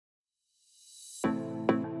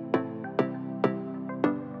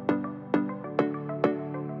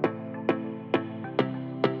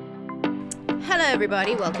Hello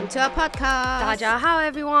everybody, welcome to our podcast. 大家好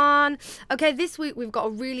everyone. Okay, this week we've got a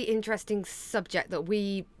really interesting subject that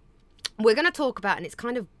we're going to talk about, and it's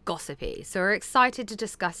kind of gossipy, so we're excited to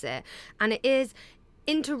discuss it, and it is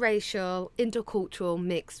interracial, intercultural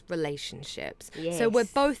mixed relationships. Yes. So we're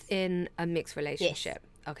both in a mixed relationship. Yes.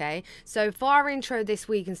 Okay, so for our intro this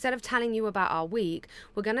week, instead of telling you about our week,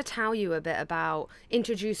 we're going to tell you a bit about,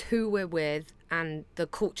 introduce who we're with and the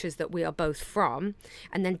cultures that we are both from,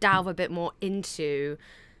 and then delve a bit more into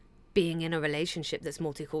being in a relationship that's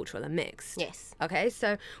multicultural and mixed. Yes. Okay,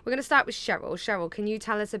 so we're going to start with Cheryl. Cheryl, can you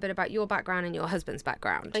tell us a bit about your background and your husband's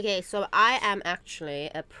background? Okay, so I am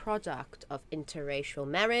actually a product of interracial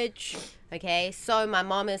marriage. Okay, so my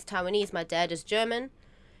mom is Taiwanese, my dad is German,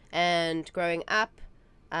 and growing up,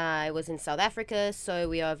 I was in South Africa, so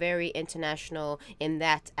we are very international in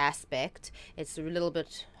that aspect. It's a little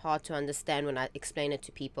bit hard to understand when I explain it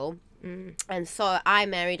to people. And so I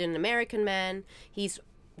married an American man. He's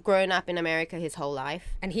grown up in America his whole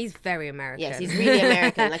life. And he's very American. Yes, he's really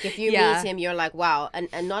American. Like, if you Yeah. meet him, you're like, wow. And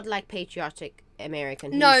not like patriotic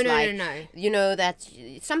American. No. You know, that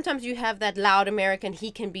sometimes you have that loud American. He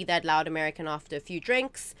can be that loud American after a few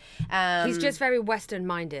drinks. He's just very Western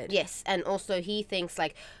minded. Yes, and also he thinks,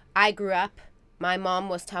 like, I grew up, my mom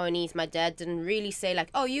was Taiwanese, my dad didn't really say, like,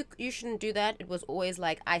 oh, you shouldn't do that. It was always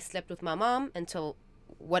like, I slept with my mom until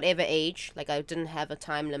whatever age. Like, I didn't have a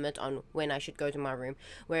time limit on when I should go to my room.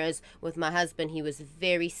 Whereas with my husband, he was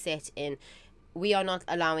very set in, we are not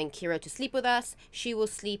allowing Kira to sleep with us. She will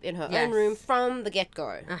sleep in her own room from the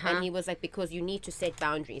get-go. And he was like, because you need to set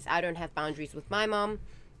boundaries. I don't have boundaries with my mom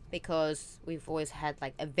because we've always had,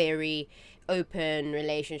 like, a very open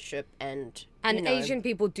relationship. And you know, Asian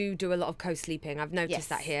people do a lot of co-sleeping. I've noticed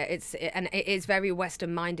that here. And it is very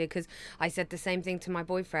Western minded, because I said the same thing to my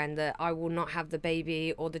boyfriend, that I will not have the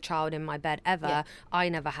baby or the child in my bed ever. Yeah. I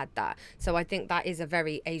never had that. So I think that is a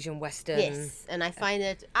very Asian Western. Yes, and I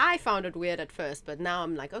found it weird at first, but now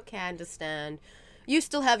I'm like, okay, I understand. You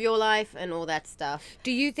still have your life and all that stuff.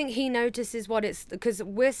 Do you think he notices what it's, because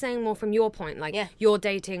we're saying more from your point, like, you're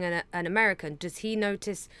dating an American. Does he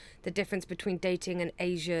notice the difference between dating an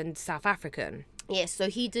Asian South African? Yes, so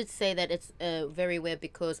he did say that it's very weird,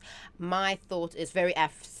 because my thought is very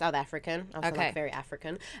South African. I was like very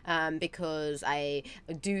African, because I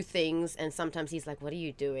do things, and sometimes he's like, what are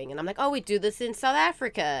you doing? And I'm like, oh, we do this in South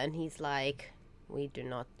Africa. And he's like, we do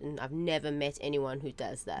not. And I've never met anyone who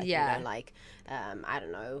does that. Yeah. You know, like, I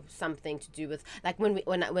don't know, something to do with, like,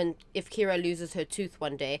 if Kira loses her tooth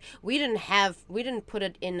one day, we didn't put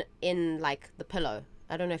it in like the pillow.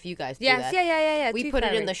 I don't know if you guys do that. Yeah. We Tooth put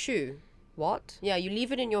fairy. it in the shoe. What? Yeah, you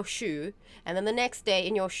leave it in your shoe, and then the next day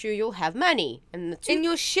in your shoe you'll have money. And the tooth. In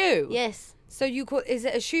your shoe? Yes. So is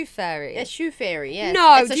it a shoe fairy? A shoe fairy, yes.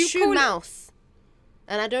 No, it's a shoe mouse.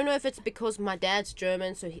 And I don't know if it's because my dad's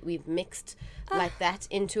German, so we've mixed like that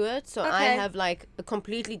into it. So I have, like, a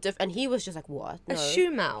completely different. And he was just like, what? No. A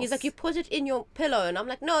shoe mouse? He's like, you put it in your pillow. And I'm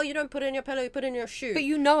like, no, you don't put it in your pillow, you put it in your shoe. But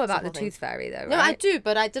you know about the tooth fairy, though, right? No, I do,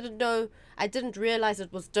 but I didn't realize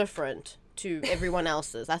it was different to everyone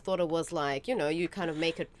else's. I thought it was like, you know, you kind of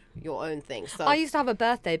make it your own thing. So I used to have a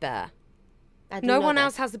birthday bear. I didn't No know one that.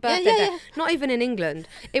 else has a birthday bear. Not even in England.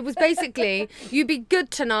 It was basically, you be good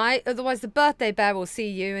tonight, otherwise the birthday bear will see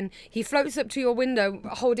you, and he floats up to your window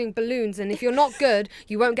holding balloons, and if you're not good,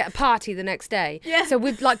 you won't get a party the next day. Yeah. So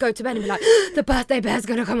we'd, like, go to bed and be like, the birthday bear's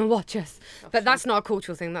going to come and watch us. But that's not a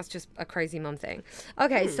cultural thing. That's just a crazy mum thing.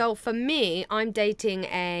 Okay, so for me, I'm dating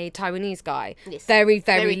a Taiwanese guy. Yes. Very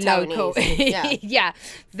Very local. Taiwanese. Yeah,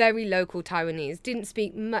 very local Taiwanese. Didn't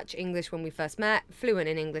speak much English when we first met. Fluent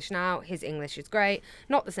in English now. His English is great.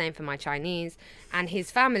 Not the same for my Chinese. And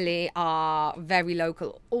his family are very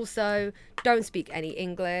local also. Don't speak any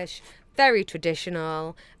English. Very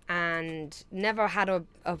traditional. And never had a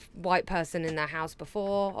white person in their house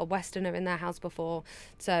before. A Westerner in their house before.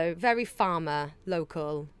 So very farmer,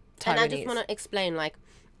 local Taiwanese. And I just want to explain, like,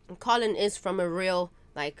 Colin is from a real,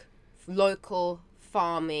 like, local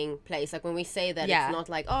farming place. Like, when we say that, it's not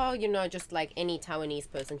like, oh, you know, just like any Taiwanese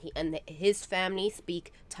person. His family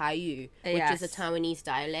speak Taiyu, which is a Taiwanese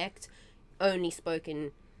dialect only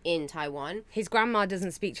spoken in Taiwan. His grandma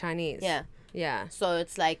doesn't speak Chinese. Yeah. So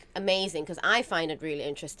it's, like, amazing, because I find it really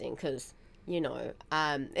interesting, because, you know,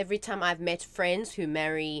 every time I've met friends who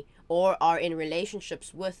marry or are in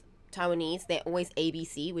relationships with Taiwanese, they're always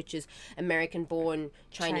ABC, which is American-born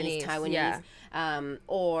Chinese Taiwanese.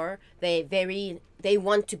 Or they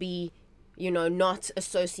want to be, you know, not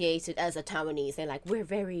associated as a Taiwanese. They're like, we're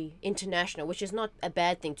very international, which is not a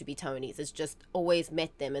bad thing to be Taiwanese. It's just always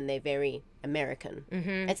met them and they're very American.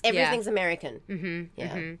 Everything's American.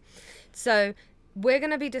 So we're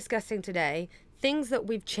going to be discussing today things that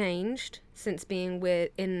we've changed since being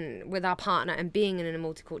with our partner and being in a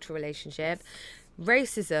multicultural relationship.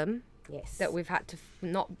 Racism. Yes. That we've had to,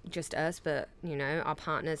 not just us, but, you know, our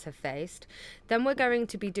partners have faced. Then we're going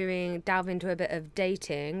to be delve into a bit of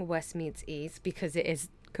dating, West meets East, because it is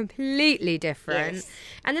completely different. Yes.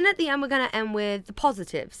 And then at the end, we're going to end with the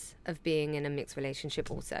positives of being in a mixed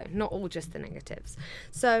relationship also, not all just the negatives.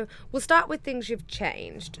 So we'll start with things you've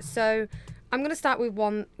changed. So I'm going to start with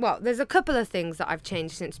one. Well, there's a couple of things that I've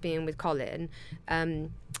changed since being with Colin.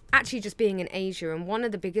 Actually, just being in Asia, and one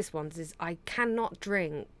of the biggest ones is I cannot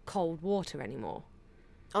drink cold water anymore.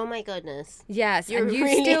 Oh my goodness. Yes, You're and you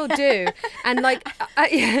really... still do. And like,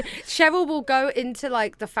 Cheryl will go into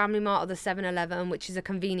like the Family Mart or the 7-Eleven, which is a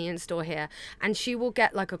convenience store here, and she will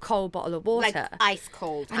get like a cold bottle of water. Like ice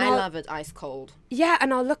cold. And I love it ice cold. Yeah,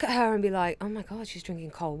 and I'll look at her and be like, oh my God, she's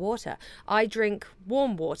drinking cold water. I drink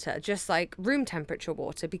warm water, just like room temperature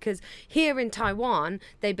water, because here in Taiwan,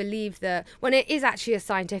 they believe that, when it is actually a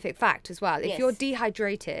scientific fact as well, if you're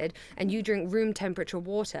dehydrated and you drink room temperature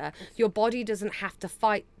water, your body doesn't have to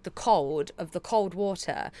fight the cold of the cold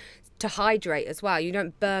water to hydrate as well. You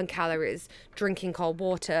don't burn calories drinking cold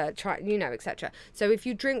water, etc. So if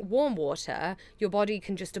you drink warm water, your body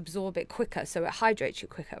can just absorb it quicker, so it hydrates you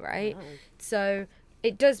quicker, right? Oh. So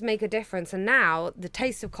it does make a difference. And now the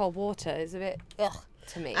taste of cold water is a bit ugh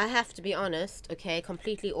to me. I have to be honest, okay,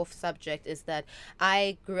 completely off subject, is that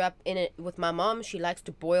I grew up in it with my mom. She likes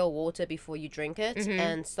to boil water before you drink it. Mm-hmm.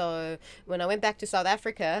 And so when I went back to South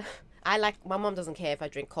Africa, my mom doesn't care if I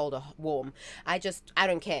drink cold or warm. I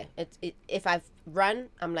don't care. If I've run,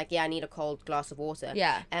 I'm like, yeah, I need a cold glass of water.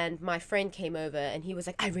 Yeah. And my friend came over and he was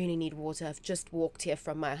like, I really need water. I've just walked here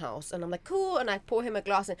from my house. And I'm like, cool. And I pour him a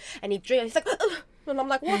glass and he drinks. He's like, ugh. And I'm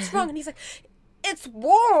like, what's wrong? And he's like, it's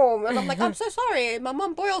warm. And I'm like, I'm so sorry. My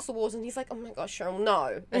mom boils the water. And he's like, oh my gosh, Cheryl,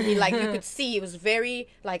 no. And he like, you could see he was very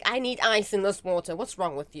like, I need ice in this water. What's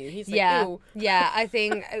wrong with you? He's like, ew. Yeah, I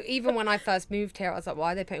think even when I first moved here, I was like,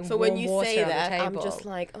 why are they putting warm water on the table? So when you say that, I'm just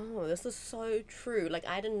like, oh, this is so true. Like,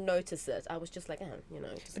 I didn't notice it. I was just like,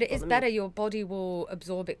 But it is better. Your body will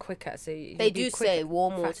absorb it quicker. So they do say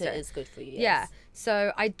warm water is good for you. Yes. Yeah.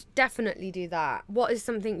 So I definitely do that. What is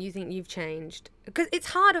something you think you've changed? Because it's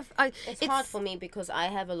hard. It's hard for me because I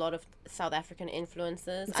have a lot of South African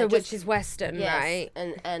influences. So which is Western, yes,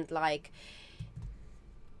 right? And like,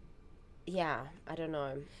 yeah, I don't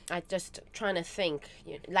know. I just trying to think.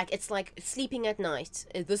 Like, it's like sleeping at night.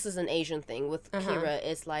 This is an Asian thing with Kira.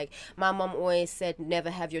 It's like my mom always said, never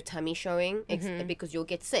have your tummy showing because you'll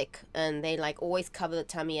get sick. And they like always cover the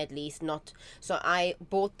tummy at least. Not so. I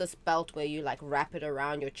bought this belt where you like wrap it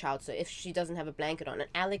around your child. So if she doesn't have a blanket on, and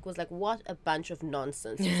Alec was like, "What a bunch of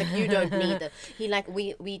nonsense!" He's like, "You don't need it." He like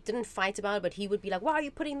we didn't fight about it, but he would be like, "Why are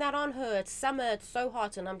you putting that on her? It's summer. It's so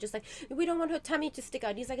hot." And I'm just like, "We don't want her tummy to stick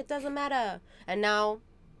out." He's like, "It doesn't matter." And now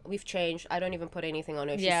we've changed. I don't even put anything on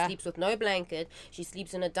her. She sleeps with no blanket. She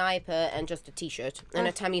sleeps in a diaper and just a t-shirt. And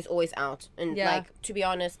her tummy's always out. And like, to be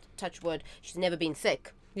honest, touch wood, she's never been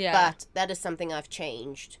sick. Yeah. But that is something I've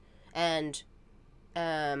changed. And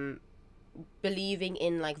believing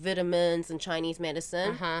in like vitamins and Chinese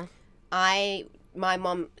medicine. My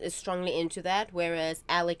mom is strongly into that, whereas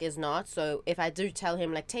Alec is not. So if I do tell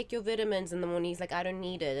him, like, take your vitamins in the morning, he's like, I don't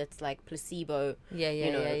need it. It's like placebo,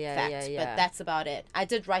 fact. But that's about it. I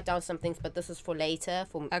did write down some things, but this is for later.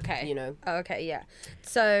 Okay, yeah.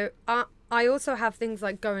 So I also have things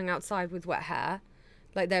like going outside with wet hair.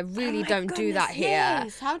 Like, they really don't do that here.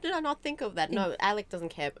 Yes. How did I not think of that? No, Alec doesn't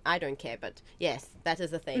care. I don't care. But yes, that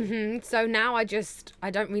is a thing. Mm-hmm. So now I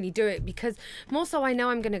don't really do it because more so I know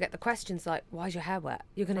I'm going to get the questions like, why's your hair wet?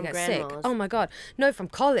 You're going to get sick. Oh my God. No, from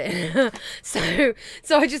Colin. so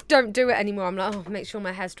I just don't do it anymore. I'm like, make sure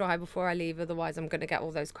my hair's dry before I leave. Otherwise I'm going to get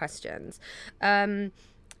all those questions.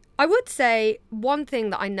 I would say one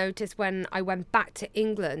thing that I noticed when I went back to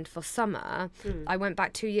England for summer, I went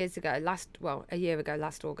back 2 years ago, a year ago,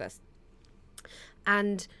 last August.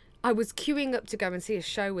 And I was queuing up to go and see a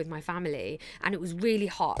show with my family and it was really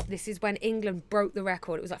hot. This is when England broke the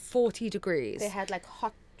record. It was like 40 degrees. They had like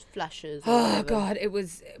hot flashes. Oh God,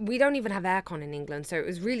 we don't even have aircon in England, so it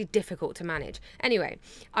was really difficult to manage. Anyway,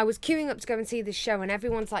 I was queuing up to go and see this show and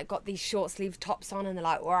everyone's like got these short sleeve tops on and they're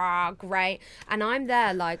like, wow, great. And I'm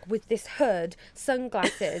there like with this hood,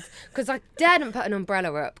 sunglasses, because I daren't put an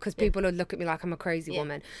umbrella up because people would look at me like I'm a crazy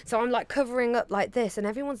woman. So I'm like covering up like this and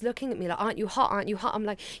everyone's looking at me like, aren't you hot? I'm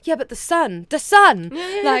like, yeah, but the sun,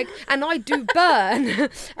 like, and I do burn.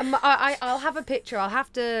 And I'll have a picture. I'll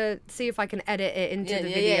have to see if I can edit it into the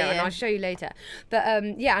video video, Yeah, and yeah. I'll show you later. But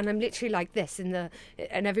yeah, and I'm literally like this and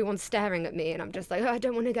everyone's staring at me, and I'm just like, oh, I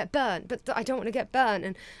don't want to get burnt, but I don't want to get burnt.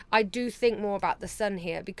 And I do think more about the sun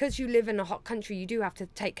here because you live in a hot country. You do have to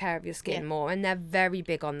take care of your skin more, and they're very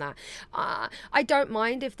big on that. I don't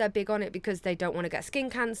mind if they're big on it because they don't want to get skin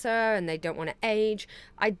cancer and they don't want to age.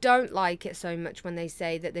 I don't like it so much when they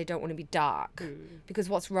say that they don't want to be dark, because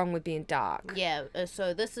what's wrong with being dark? Yeah,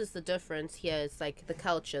 so this is the difference here. It's like the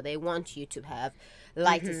culture. They want you to have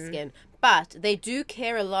lighter skin, but they do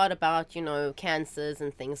care a lot about, cancers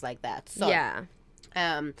and things like that. So, Yeah.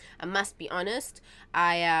 I must be honest,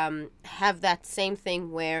 I have that same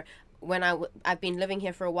thing where when I've been living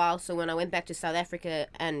here for a while, so when I went back to South Africa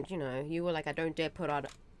and, you were like, I don't dare put on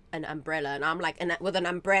an umbrella, and I'm like with an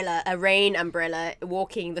umbrella, a rain umbrella,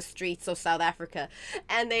 walking the streets of South Africa,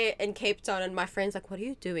 and they in Cape Town, and my friends like, what are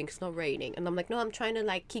you doing, it's not raining? And I'm like, no, I'm trying to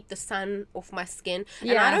like keep the sun off my skin.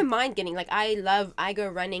 And I don't mind getting like, I go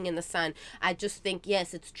running in the sun. I just think,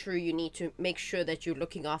 yes, it's true, you need to make sure that you're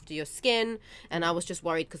looking after your skin. And I was just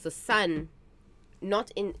worried because the sun,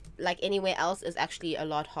 not in like anywhere else, is actually a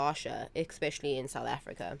lot harsher, especially in South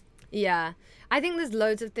Africa. Yeah, I think there's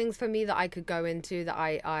loads of things for me that I could go into that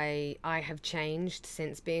I have changed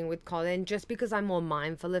since being with Colin, just because I'm more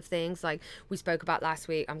mindful of things. Like we spoke about last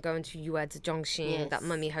week, I'm going to Zhongxin, that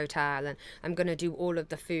mummy hotel, and I'm going to do all of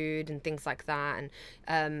the food and things like that.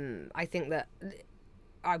 And I think that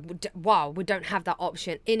we don't have that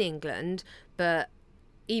option in England, but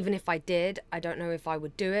even if I did, I don't know if I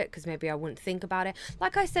would do it because maybe I wouldn't think about it.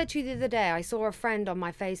 Like I said to you the other day, I saw a friend on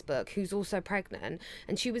my Facebook who's also pregnant,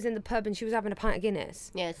 and she was in the pub and she was having a pint of Guinness.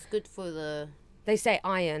 Yeah, it's good for the... They say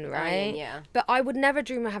iron, right? Iron, yeah. But I would never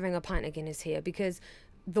dream of having a pint of Guinness here because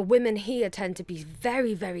the women here tend to be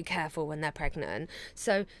very, very careful when they're pregnant.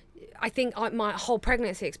 So I think my whole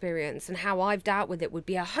pregnancy experience and how I've dealt with it would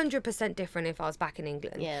be 100% different if I was back in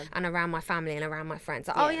England and around my family and around my friends.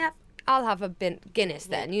 Like, oh, yeah, I'll have a Guinness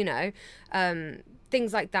then,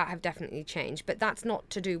 things like that have definitely changed, but that's not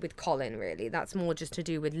to do with Colin, really. That's more just to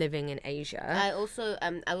do with living in Asia. I also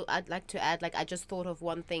I'd like to add, like, I just thought of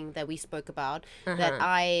one thing that we spoke about that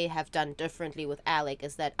I have done differently with Alec,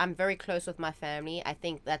 is that I'm very close with my family. I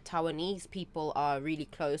think that Taiwanese people are really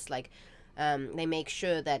close. Like, they make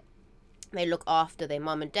sure that they look after their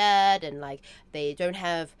mom and dad, and like they don't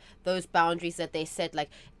have those boundaries that they set. Like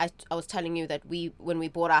I was telling you that when we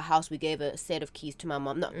bought our house, we gave a set of keys to my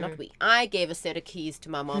mom. Not we. I gave a set of keys to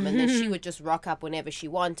my mom, and then she would just rock up whenever she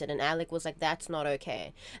wanted. And Alec was like, "That's not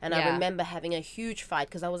okay." And I remember having a huge fight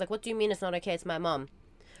because I was like, "What do you mean it's not okay? It's my mom."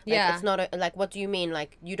 Like, it's not like, what do you mean?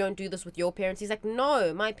 Like, you don't do this with your parents? He's like,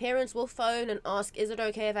 no, my parents will phone and ask, is it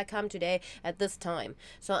okay if I come today at this time?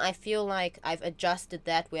 So I feel like I've adjusted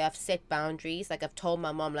that, where I've set boundaries. Like, I've told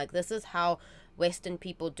my mom, like, this is how Western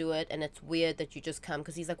people do it, and it's weird that you just come.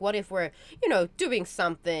 Because he's like, what if we're, doing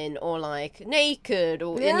something, or like naked,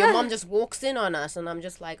 or and your mom just walks in on us? And I'm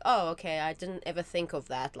just like, oh, okay, I didn't ever think of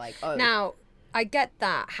that. Like, oh. Now, I get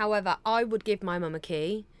that. However, I would give my mum a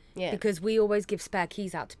key. Yeah. Because we always give spare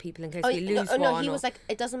keys out to people in case we lose one. No, he was like,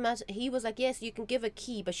 it doesn't matter. He was like, yes, you can give a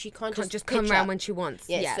key, but she can't just come around when she wants.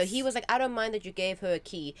 Yes. So he was like, I don't mind that you gave her a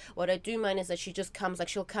key. What I do mind is that she just comes, like,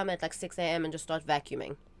 she'll come at like 6 a.m. and just start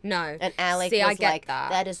vacuuming. No. And Alec was like,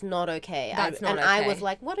 that is not okay. That's not okay. I was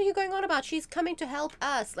like, what are you going on about? She's coming to help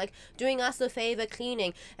us, like doing us a favor,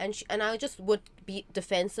 cleaning. And I just would be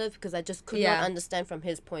defensive because I just could not understand from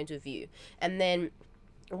his point of view. And then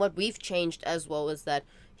what we've changed as well is that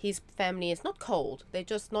his family is not cold. They're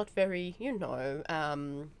just not very,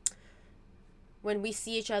 when we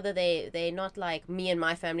see each other, they're not like me and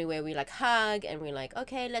my family where we like hug and we're like,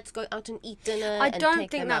 okay, let's go out and eat dinner. I don't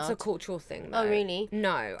think that's a cultural thing, though. Oh, really?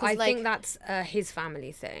 No, I think that's his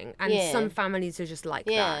family thing, and some families are just like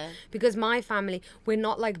that. Because my family, we're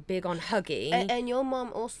not like big on hugging. And your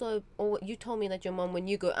mom also, or you told me that your mom, when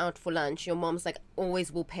you go out for lunch, your mom's like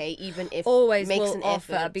always will pay, even if makes an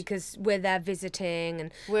effort, because we're there visiting,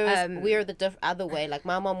 and whereas we're the other way. Like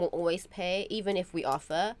my mom will always pay, even if we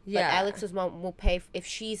offer. But Alex's mom will pay if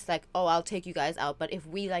she's like, oh, I'll take you guys out, but if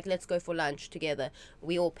we like, let's go for lunch together,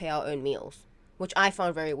 we all pay our own meals, which I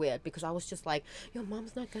found very weird because I was just like, your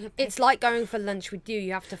mom's not gonna pay. It's like going for lunch with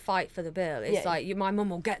you have to fight for the bill. It's like my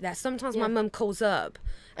mum will get there. Sometimes my mum calls up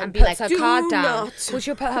and puts her card down. Well,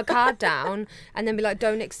 she'll put her card down and then be like,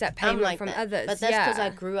 don't accept payment from others. But that's because I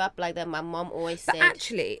grew up like that. My mom always said. But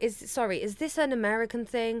actually, is this an American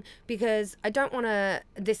thing? Because I don't want to,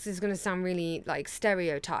 this is going to sound really like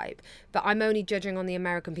stereotype, but I'm only judging on the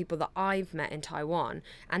American people that I've met in Taiwan,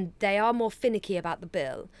 and they are more finicky about the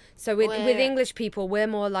bill. So with English English people, we're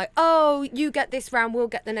more like, oh, you get this round, we'll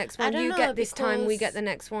get the next one. You get this time, we get the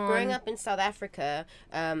next one. Growing up in South Africa,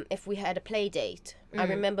 if we had a play date, I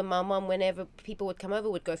remember my mom, whenever people would come over,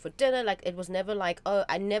 would go for dinner. Like, it was never like, oh,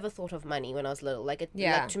 I never thought of money when I was little. Like,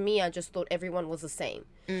 like, to me, I just thought everyone was the same.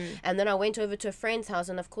 And then I went over to a friend's house,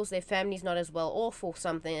 and of course their family's not as well off or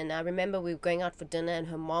something. And I remember we were going out for dinner, and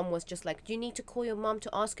her mom was just like, you need to call your mom to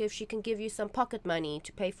ask her if she can give you some pocket money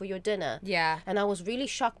to pay for your dinner. Yeah. And I was really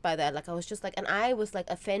shocked by that. Like, I was just like, and I was like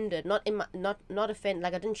offended, not offended.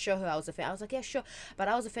 Like, I didn't show her I was offended. I was like, yeah, sure. But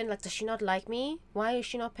I was offended. Like, does she not like me? Why is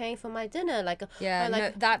she not paying for my dinner? Like, yeah, like,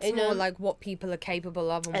 no, that's more like what people are capable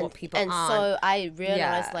of and what people aren't. And so I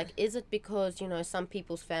realized, like, is it because, some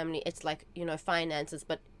people's family, it's like, finances,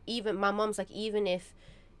 but even my mom's like, even if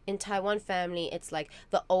in Taiwan family, it's like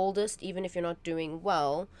the oldest, even if you're not doing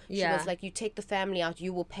well, she was like, you take the family out,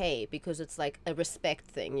 you will pay, because it's like a respect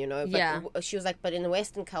thing, But she was like, but in the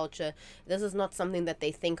Western culture, this is not something that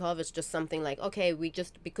they think of. It's just something like, okay, we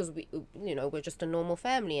just, because we, we're just a normal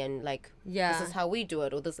family, and like, this is how we do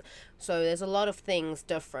it, or this. So there's a lot of things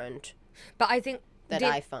different. But I think that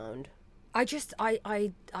I found. I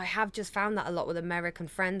have just found that a lot with American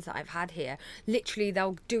friends that I've had here. Literally,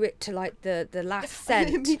 they'll do it to like the last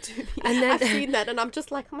cent. Me too. And then, I've seen that, and I'm just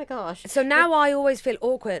like, oh my gosh. So now I always feel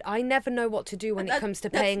awkward. I never know what to do when it comes to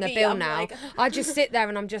paying a bill. I'm now. Like, I just sit there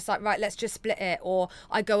and I'm just like, right, let's just split it. Or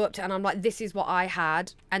I go up to and I'm like, this is what I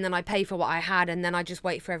had, and then I pay for what I had, and then I just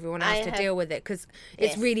wait for everyone else to deal with it, because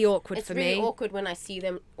it's really awkward for me. It's really awkward when I see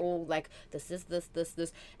them all like, this,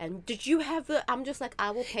 and did you have the? I'm just like,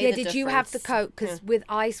 I will pay. Yeah, did you have the Coke? Because with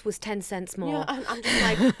ice was 10 cents more. Yeah, I'm just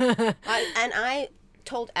like, I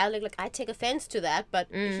told Alec, like, I take offense to that, but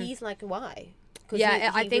he's like, why?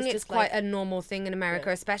 Yeah, I think it's quite a normal thing in America,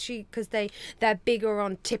 especially because they're bigger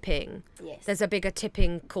on tipping. Yes. There's a bigger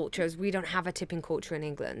tipping culture. We don't have a tipping culture in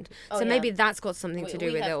England. So maybe that's got something to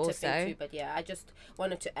do with it also. Too, but yeah, I just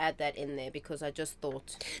wanted to add that in there because I just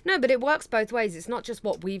thought... No, but it works both ways. It's not just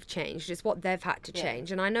what we've changed, it's what they've had to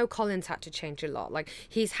change. And I know Colin's had to change a lot. Like,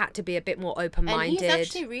 he's had to be a bit more open-minded. And he's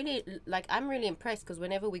actually really... Like, I'm really impressed, because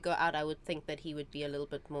whenever we go out, I would think that he would be a little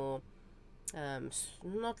bit more...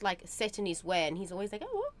 not like set in his way, and he's always like,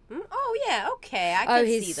 oh yeah, okay, I can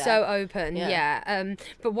see that. He's so open, yeah.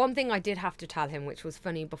 But one thing I did have to tell him, which was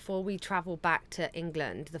funny, before we travelled back to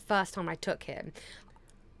England, the first time I took him,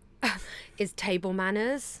 is table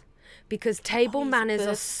manners. Because table manners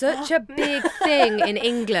are such a big thing in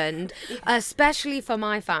England, especially for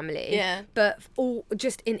my family. Yeah. But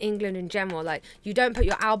just in England in general, like, you don't put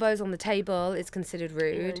your elbows on the table; it's considered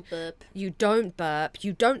rude. You don't burp. You don't burp.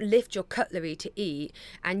 You don't lift your cutlery to eat,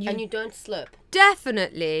 and you don't slurp.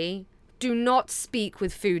 Definitely do not speak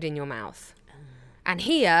with food in your mouth. And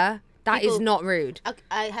here, that is not rude.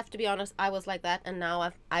 I have to be honest, I was like that, and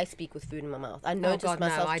now I speak with food in my mouth. I noticed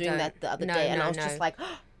myself doing that the other day, and I was just like...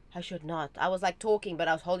 I should not. I was like talking, but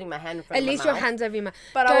I was holding my hand in front of my mouth. At least your hand's over your mouth.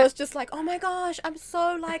 But I was just like, oh my gosh, I'm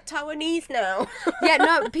so like Taiwanese now. Yeah,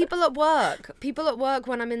 no, people at work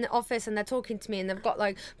when I'm in the office and they're talking to me and they've got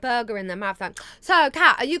like burger in their mouth, like, so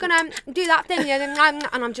Kat, are you going to do that thing?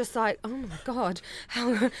 And I'm just like, oh my God,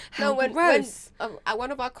 how gross. When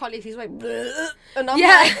one of our colleagues, he's like, bleh, and I'm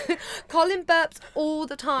like... Colin burps all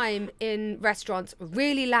the time in restaurants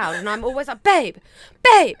really loud, and I'm always like, babe.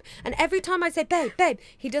 And every time I say babe,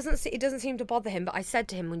 it doesn't seem to bother him. But I said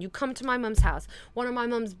to him, when you come to my mum's house, one of my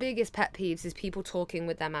mum's biggest pet peeves is people talking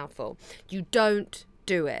with their mouth full. You don't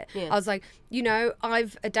do it. Yeah. I was like,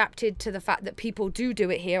 I've adapted to the fact that people do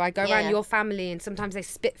it here. I go around your family and sometimes they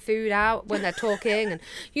spit food out when they're talking, and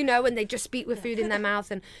and they just speak with food in their mouth,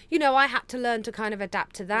 and I had to learn to kind of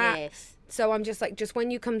adapt to that. Yes. So I'm just like, just when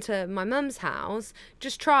you come to my mum's house,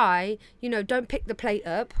 just try, don't pick the plate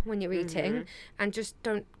up when you're eating, and just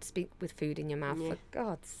don't speak with food in your mouth, for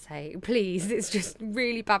God's sake, please. It's just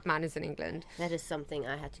really bad manners in England. That is something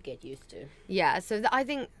I had to get used to. Yeah, so I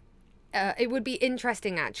think it would be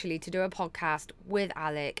interesting actually to do a podcast with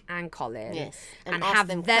Alec and Colin, and have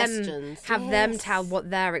them them tell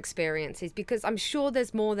what their experience is, because I'm sure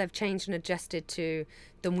there's more they've changed and adjusted to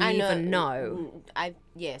than we even know. I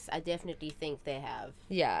definitely think they have.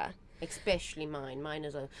 Yeah. Especially mine. Mine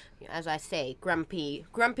is as I say, grumpy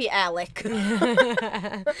Alec.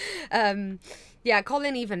 Yeah,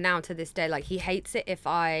 Colin even now to this day, like, he hates it if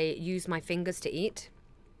I use my fingers to eat.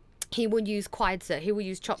 He will use quaidza. He will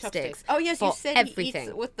use chopsticks. Oh yes, you said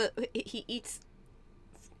everything. He eats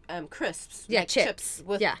crisps. Yeah, like chips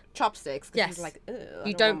with chopsticks. Yes. He's like,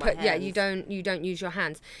 you don't use your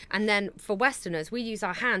hands. And then for Westerners, we use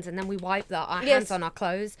our hands, and then we wipe our hands on our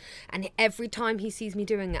clothes. And every time he sees me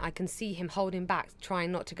doing it, I can see him holding back,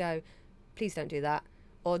 trying not to go, please don't do that.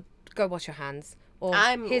 or go wash your hands, or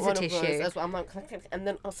I'm here's a one of tissue. those as well. I'm like, and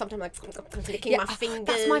then sometimes like licking my fingers.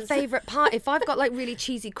 That's my favourite part. If I've got like really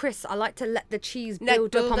cheesy crisps, I like to let the cheese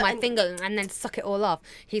build up on my finger and then suck it all off.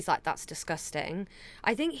 He's like, that's disgusting.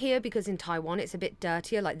 I think here, because in Taiwan it's a bit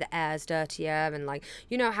dirtier, like the air's dirtier, and like,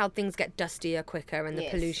 you know how things get dustier quicker and the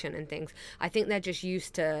pollution and things. I think they're just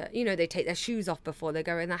used to, you know, they take their shoes off before they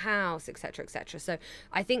go in the house, etc., etc. So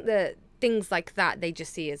I think that things like that they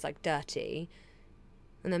just see as like dirty,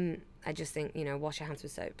 and then I just think, you know, wash your hands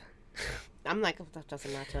with soap. I'm like, oh, that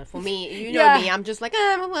doesn't matter. For me, you know me, I'm just like,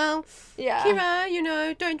 well, Kira, you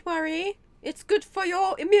know, don't worry. It's good for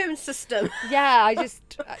your immune system. Yeah, I just,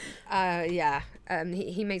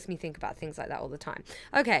 he makes me think about things like that all the time.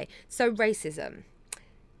 Okay, so racism.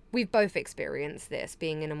 We've both experienced this,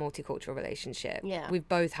 being in a multicultural relationship. Yeah. We've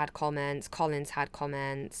both had comments. Colin's had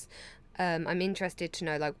comments. I'm interested to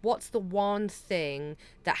know, like, what's the one thing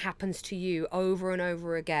that happens to you over and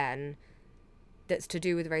over again that's to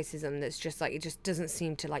do with racism that's just like, it just doesn't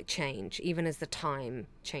seem to like change even as the time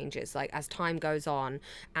changes, like as time goes on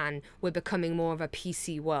and we're becoming more of a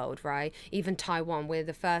PC world, right? Even Taiwan, we're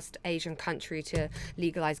the first Asian country to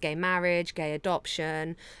legalize gay marriage, gay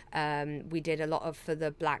adoption. We did a lot of for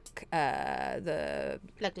the Black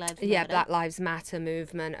Lives Matter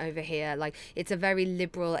movement over here. Like, it's a very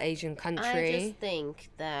liberal Asian country. I just think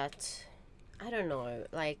that, I don't know,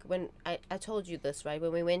 like when I told you this, right?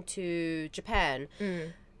 When we went to Japan,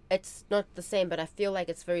 it's not the same, but I feel like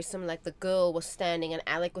it's very similar. Like the girl was standing and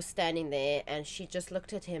Alec was standing there and she just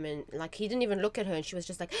looked at him and like he didn't even look at her and she was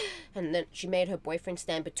just like, and then she made her boyfriend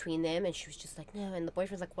stand between them and she was just like, no, and the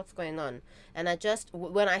boyfriend's like, what's going on? And I just,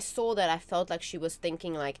 when I saw that, I felt like she was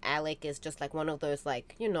thinking like Alec is just like one of those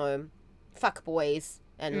like, you know, fuck boys.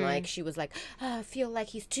 And like she was like, I feel like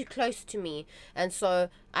he's too close to me. And so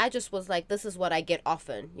I just was like, this is what I get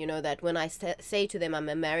often, you know, that when I say to them I'm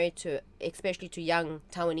married to, especially to young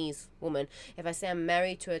Taiwanese women, if I say I'm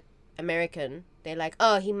married to an American, they're like,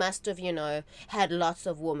 oh, he must have, you know, had lots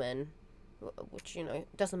of women, which, you know,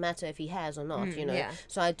 doesn't matter if he has or not, you know. Yeah.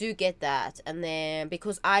 So I do get that. And then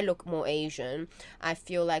because I look more Asian, I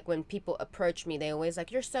feel like when people approach me, they're always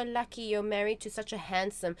like, you're so lucky you're married to such a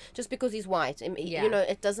handsome, just because he's white. You know,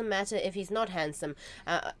 it doesn't matter if he's not handsome.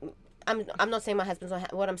 I'm not saying my husband's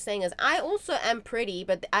not what I'm saying is I also am pretty,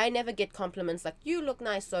 but I never get compliments like, you look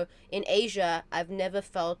nice. So in Asia, I've never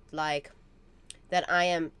felt like that I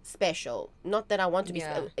am special. Not that I want to be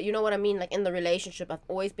special. You know what I mean? Like in the relationship, I've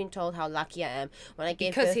always been told how lucky I am. When I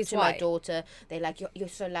gave birth to my daughter, they're like, you're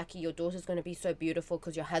so lucky. Your daughter's going to be so beautiful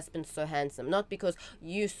because your husband's so handsome. Not because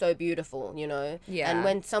you're so beautiful, you know? Yeah. And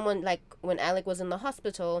when someone, like when Alec was in the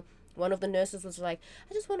hospital, one of the nurses was like,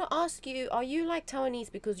 I just want to ask you, are you like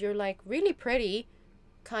Taiwanese because you're like really pretty?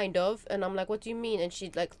 Kind of. And I'm like, what do you mean? And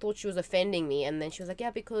she like thought she was offending me. And then she was like,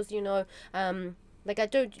 yeah, because, you know, like, I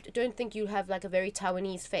don't think you have, like, a very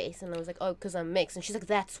Taiwanese face. And I was like, oh, because I'm mixed. And she's like,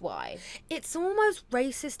 that's why. It's almost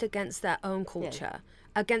racist against their own culture,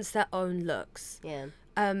 against their own looks. Yeah.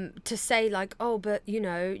 To say, like, oh, but, you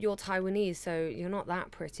know, you're Taiwanese, so you're not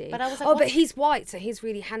that pretty. But I was like, oh, but he's white, so he's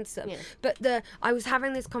really handsome. Yeah. But I was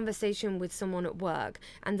having this conversation with someone at work,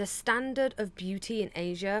 and the standard of beauty in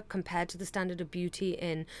Asia compared to the standard of beauty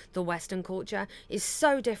in the Western culture is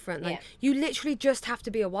so different. Like, you literally just have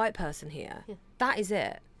to be a white person here. Yeah. That is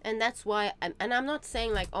it. And that's why, and I'm not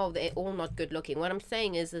saying like, oh, they're all not good looking. What I'm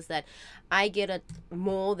saying is that I get it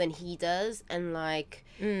more than he does. And like,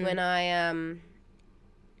 when I,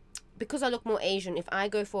 because I look more Asian, if I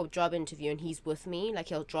go for a job interview and he's with me, like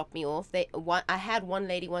he'll drop me off. I had one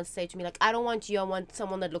lady once say to me, like, I don't want you, I want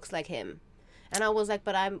someone that looks like him. And I was like,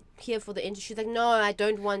 but I'm here for the interview. She's like, no, I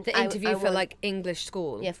don't want... The interview for, like, English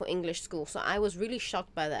school. Yeah, for English school. So I was really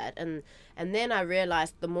shocked by that. And then I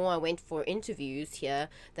realized the more I went for interviews here,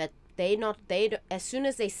 that as soon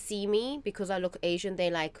as they see me, because I look Asian, they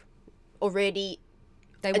like already...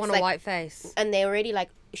 They want a white face. And they're already like,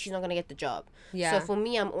 she's not going to get the job. Yeah. So for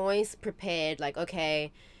me, I'm always prepared, like,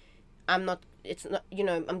 okay, it's not, you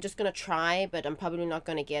know, I'm just going to try, but I'm probably not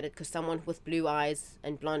going to get it because someone with blue eyes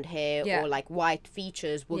and blonde hair or like white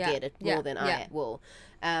features will get it more than I will.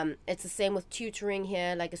 It's the same with tutoring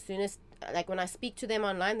here. Like as soon as, like when I speak to them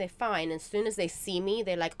online, they're fine. As soon as they see me,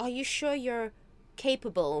 they're like, are you sure you're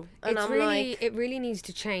capable? And it really needs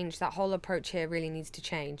to change. That whole approach here really needs to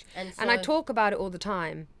change. And I talk about it all the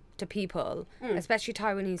time to people, especially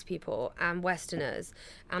Taiwanese people and Westerners,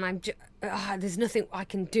 and there's nothing I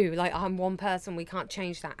can do. Like, I'm one person, we can't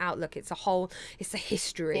change that outlook. It's the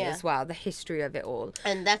history as well, the history of it all.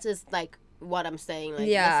 And that is like what I'm saying. Like,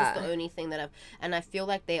 Yeah. this is the only thing that and I feel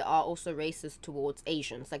like they are also racist towards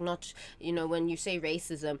Asians. Like, not, when you say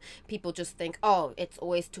racism, people just think, oh, it's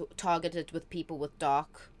always targeted with people with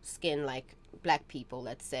dark skin, like black people,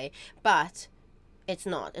 let's say. But it's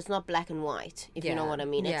not black and white, if you know what I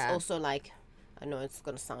mean. It's also like, I know it's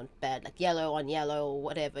gonna sound bad, like yellow on yellow or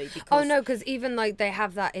whatever. Because oh no, because even like they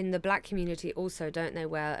have that in the black community also, don't they?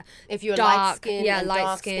 Where if you're dark, light skinned, yeah, and light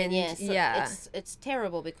dark skinned, skin, it's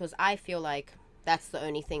terrible, because I feel like that's the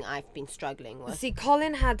only thing I've been struggling with. See,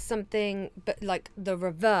 Colin had something, but like the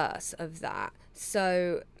reverse of that.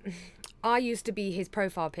 So I used to be his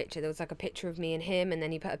profile picture. There was like a picture of me and him, and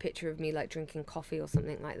then he put a picture of me like drinking coffee or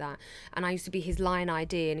something like that. And I used to be his Line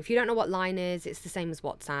ID. And if you don't know what Line is, it's the same as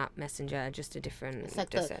WhatsApp Messenger, just a different. It's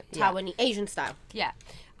like the Taiwan Asian style. Yeah.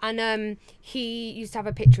 And he used to have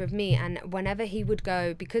a picture of me, and whenever he would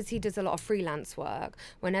go, because he does a lot of freelance work,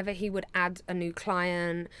 whenever he would add a new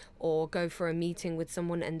client or go for a meeting with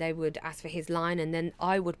someone and they would ask for his line and then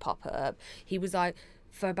I would pop up, he was like,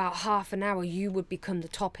 for about half an hour you would become the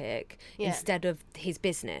topic instead of his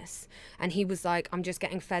business. And he was like, I'm just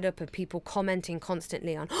getting fed up of people commenting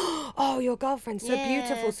constantly on, oh, your girlfriend's so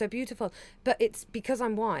beautiful, so beautiful. But it's because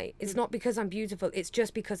I'm white. It's not because I'm beautiful. It's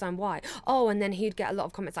just because I'm white. Oh, and then he'd get a lot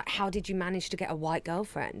of comments like, how did you manage to get a white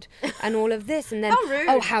girlfriend? And all of this. And then,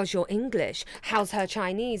 oh, how's your English? How's her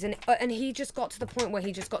Chinese? And he just got to the point where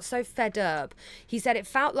he just got so fed up. He said it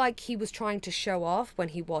felt like he was trying to show off when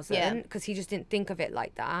he wasn't, because he just didn't think of it like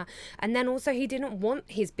that. And then also he didn't want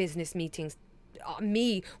his business meetings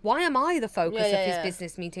why am I the focus of his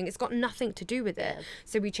business meeting? It's got nothing to do with it.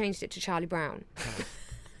 So we changed it to Charlie Brown.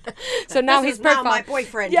 So now he's now my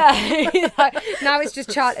boyfriend. Yeah. Now it's just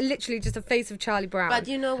literally just a face of Charlie Brown. But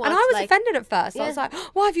you know what? And I was offended at first. I was like,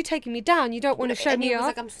 why have you taken me down? You don't want to show me he up. was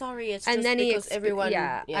like, I'm sorry, it's and just then because everyone...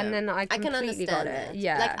 And then I can completely got it. that.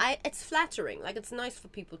 Yeah. Like, it's flattering. Like, it's nice for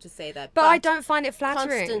people to say that. But I don't find it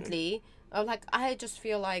flattering. Constantly... Like, I just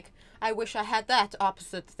feel like I wish I had that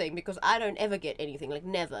opposite thing, because I don't ever get anything. Like,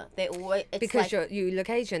 never. They always... It's because like, you look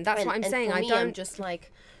Asian. That's what I'm saying. For me, I'm just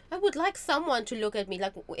like... I would like someone to look at me.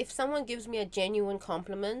 Like, if someone gives me a genuine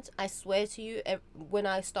compliment, I swear to you, when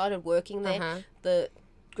I started working there, the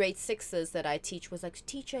grade 6s that I teach was like,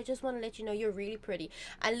 teacher, I just want to let you know you're really pretty.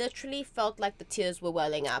 I literally felt like the tears were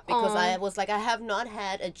welling up, because I was like, I have not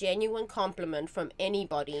had a genuine compliment from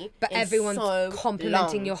anybody. But everyone's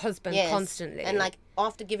complimenting your husband constantly. And like,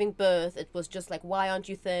 after giving birth, it was just like, why aren't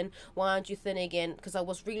you thin? Why aren't you thin again? Because I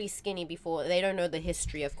was really skinny before. They don't know the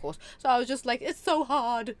history, of course. So I was just like, it's so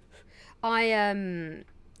hard.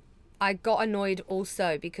 I got annoyed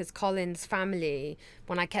also because Colin's family,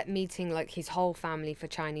 when I kept meeting like his whole family for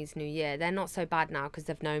Chinese New Year, they're not so bad now because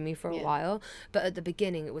they've known me for a while. But at the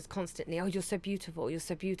beginning, it was constantly, oh, you're so beautiful, you're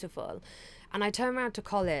so beautiful. And I turned around to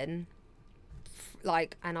Colin,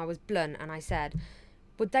 and I was blunt, and I said,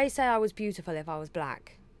 would they say I was beautiful if I was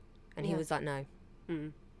black? And he was like, no.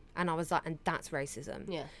 And I was like, and that's racism.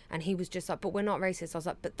 Yeah. And he was just like, but we're not racist. I was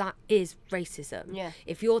like, but that is racism. Yeah.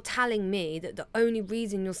 If you're telling me that the only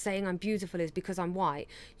reason you're saying I'm beautiful is because I'm white,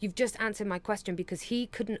 you've just answered my question, because he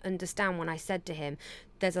couldn't understand when I said to him,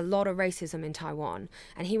 there's a lot of racism in Taiwan.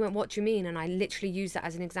 And he went, what do you mean? And I literally used that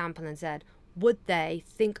as an example and said, would they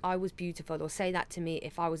think I was beautiful or say that to me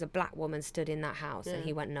if I was a black woman stood in that house? And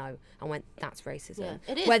he went, no. I went, that's racism.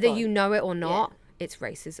 Yeah. It is Whether fun. you know it or not, it's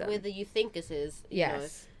racism. Whether you think it is, you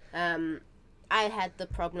yes. know. I had the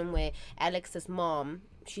problem where Alex's mom,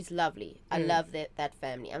 she's lovely. I love that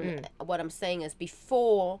family. What I'm saying is,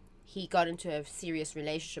 before he got into a serious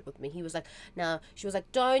relationship with me, she was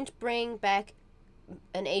like, don't bring back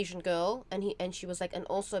an Asian girl. And she was like, and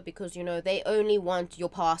also because, you know, they only want your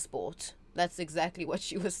passport. That's exactly what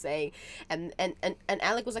she was saying. And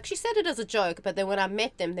Alec was like, she said it as a joke, but then when I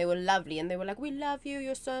met them, they were lovely, and they were like, we love you,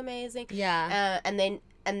 you're so amazing. Yeah.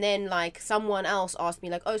 And then like someone else asked me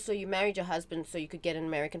like, oh, so you married your husband so you could get an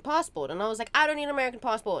American passport? And I was like, I don't need an American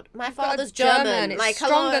passport. My father's German. It's like,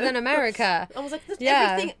 stronger hello. than America. I was like,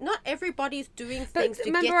 everything. Not everybody's doing things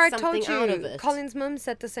to get something out of it. Colin's mum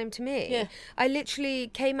said the same to me. Yeah. I literally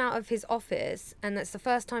came out of his office, and that's the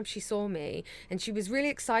first time she saw me, and she was really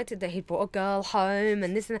excited that he'd brought a girl home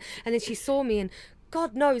and this and that. And then she saw me, and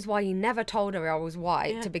God knows why he never told her I was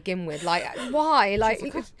white to begin with. Like, why? Like,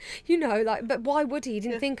 you know, like, but why would he? He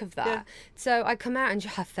didn't think of that. Yeah. So I come out, and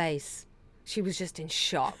her face, she was just in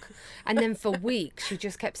shock. And then for weeks, she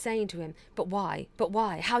just kept saying to him, but why? But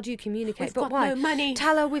why? How do you communicate? We've but got why? no money.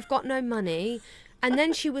 Tell her we've got no money. And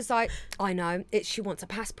then she was like, I know, she wants a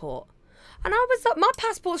passport. And I was like, my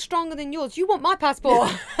passport's stronger than yours. You want my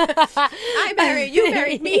passport? You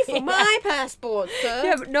married me for my passport, sir.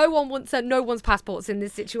 Yeah, but no one's passports in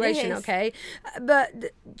this situation, Yes. okay?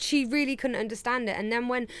 But she really couldn't understand it. And then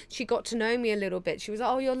when she got to know me a little bit, she was like,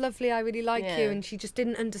 oh, you're lovely, I really like you. And she just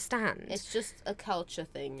didn't understand. It's just a culture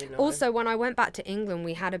thing, you know. Also, when I went back to England,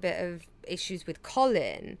 we had a bit of issues with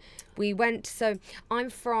Colin. So I'm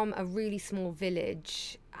from a really small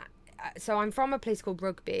village. So I'm from a place called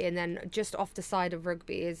Rugby, and then just off the side of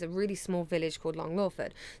Rugby is a really small village called Long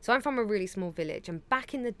Lawford. So I'm from a really small village, and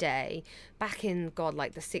back in the day, like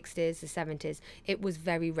the 60s, the 70s, it was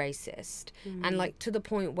very racist. And like to the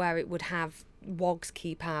point where it would have wogs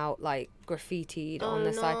keep out, like graffitied on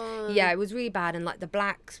the side. Yeah, it was really bad. And like the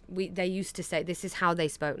blacks, they used to say, this is how they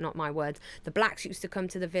spoke, not my words, the blacks used to come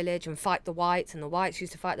to the village and fight the whites, and the whites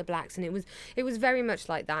used to fight the blacks, and it was very much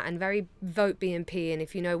like that, and very vote BNP. And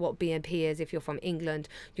if you know what BNP is, if you're from England,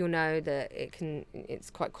 you'll know that it's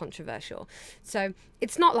quite controversial. So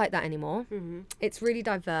it's not like that anymore. It's really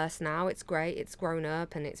diverse now. It's great. It's grown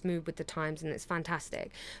up and it's moved with the times, and it's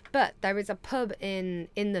fantastic. But there is a pub in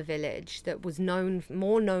the village that was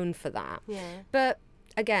more known for that. Yeah. But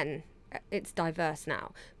again, it's diverse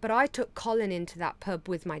now. But I took Colin into that pub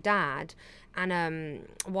with my dad, and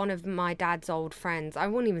one of my dad's old friends, I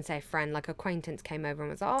wouldn't even say friend, like acquaintance, came over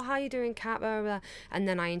and was like, oh, how you doing, Kat? Blah, blah, blah. And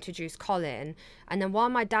then I introduced Colin, and then while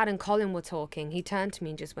my dad and Colin were talking, he turned to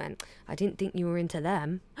me and just went, I didn't think you were into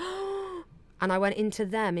them. And I went, into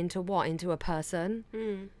them? Into what? Into a person?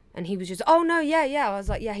 And he was just, oh, no, yeah. I was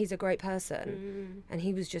like, yeah, he's a great person. And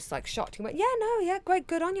he was just like shocked. He went, yeah, great,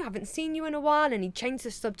 good on you. I haven't seen you in a while. And he changed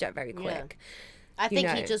the subject very quick. I think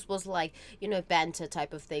he just was like, banter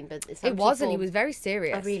type of thing. But it wasn't. He was very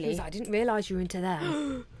serious. Oh, really? He was like, I didn't realise you were into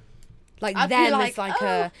them. Like, I'd them be like, is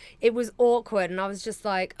like it was awkward. And I was just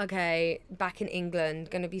like, okay, back in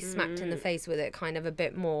England, going to be smacked in the face with it kind of a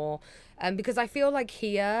bit more. Because I feel like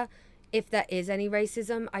here, if there is any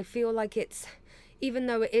racism, I feel like it's, even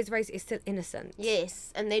though it is racist, it's still innocent.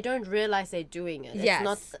 Yes, and they don't realise they're doing it.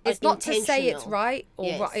 Yes. It's not to say it's right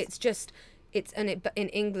or right. It's just, but in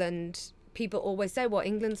England, people always say, well,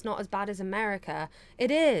 England's not as bad as America.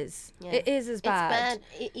 It is. Yeah. It is as bad.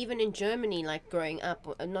 It's bad. Even in Germany, like growing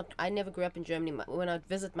up, I never grew up in Germany. When I'd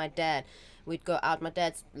visit my dad, we'd go out. My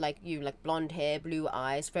dad's like you, like blonde hair, blue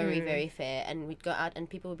eyes, very, very fair. And we'd go out and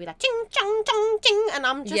people would be like, ching, chong, chong, ching. And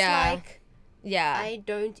I'm just like, I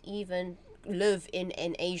don't even live in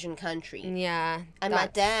an Asian country. Yeah. And my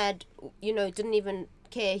dad, didn't even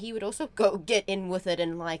care. He would also go get in with it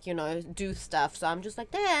and like, do stuff. So I'm just like,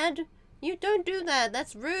 Dad, you don't do that.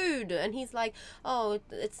 That's rude. And he's like, oh,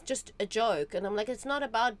 it's just a joke. And I'm like, it's not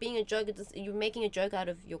about being a joke. You're making a joke out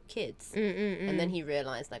of your kids. And then he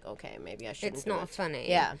realized like, okay, maybe I shouldn't. It's not funny.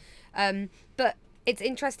 Yeah. But it's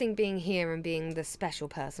interesting being here and being the special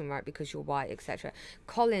person, right, because you're white, etc.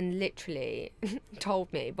 Colin literally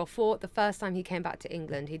told me before, the first time he came back to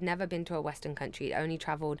England, he'd never been to a Western country. He'd only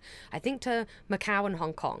travelled, I think, to Macau and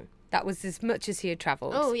Hong Kong. That was as much as he had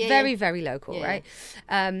travelled. Oh, yeah. Very, very local, right?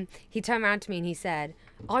 He turned around to me and he said,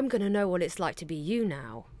 I'm going to know what it's like to be you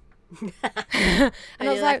now. And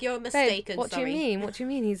I was like, you're mistaken. What do you mean? What do you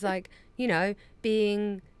mean? He's like,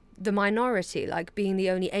 being the minority, like being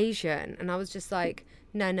the only Asian. And I was just like,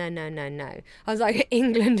 no. I was like,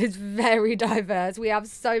 England is very diverse. We have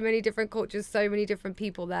so many different cultures, so many different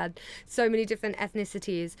people there, so many different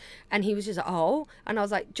ethnicities. And he was just like, oh. And I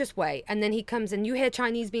was like, just wait. And then he comes and you hear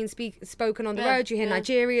Chinese being spoken on the road. You hear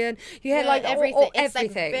Nigerian. You hear like everything. It's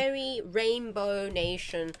like very rainbow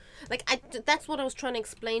nation. Like that's what I was trying to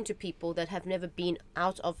explain to people that have never been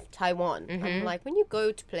out of Taiwan. I'm like, when you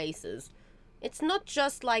go to places, it's not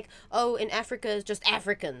just like, oh, in Africa it's just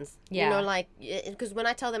Africans. Yeah. Because when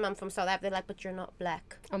I tell them I'm from South Africa, they're like, but you're not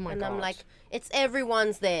black. Oh my God. And I'm like, it's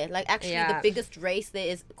everyone's there. Like, actually, the biggest race there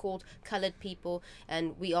is called coloured people,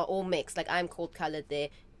 and we are all mixed. Like, I'm called coloured there.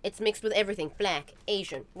 It's mixed with everything. Black,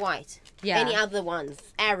 Asian, white. Yeah. Any other ones.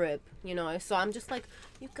 Arab, So I'm just like,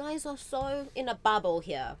 you guys are so in a bubble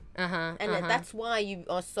here. And that's why you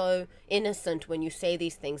are so innocent when you say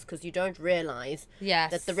these things, because you don't realise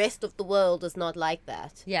that the rest of the world is not like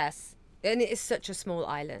that. Yes. And it is such a small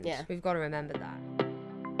island. Yeah. We've got to remember that.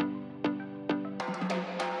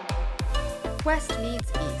 West meets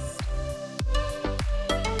East.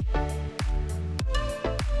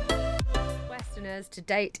 Westerners to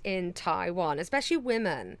date in Taiwan, especially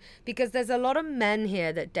women, because there's a lot of men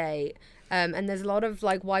here that date. And there's a lot of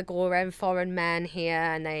like Waigorren foreign men here,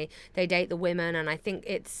 and they date the women, and I think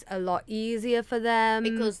it's a lot easier for them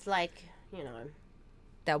because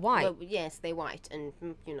they're white. Well, yes, they're white, and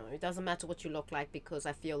it doesn't matter what you look like, because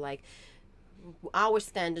I feel like our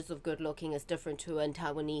standards of good looking is different to a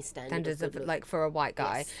Taiwanese Standards of good of like for a white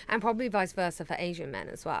guy, Yes. and probably vice versa for Asian men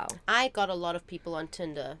as well. I got a lot of people on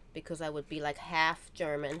Tinder because I would be like half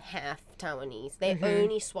German, half Taiwanese. They Mm-hmm.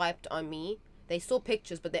 only swiped on me. They saw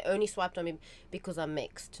pictures, but they only swiped on me because I'm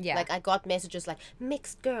mixed. Yeah. Like, I got messages like,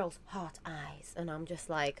 mixed girls, heart eyes. And I'm just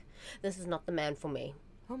like, this is not the man for me.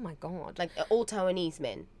 Oh my god! Like, all Taiwanese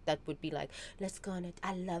men that would be like, let's go on it.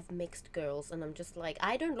 I love mixed girls. And I'm just like,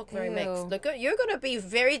 I don't look very Ew. mixed. Look, you're going to be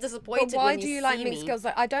very disappointed But why when do you see like mixed me. girls?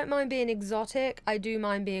 Like, I don't mind being exotic. I do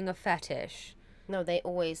mind being a fetish. No, they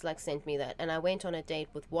always like sent me that. And I went on a date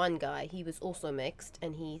with one guy. He was also mixed,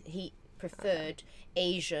 and he preferred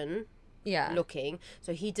Asian Yeah. looking.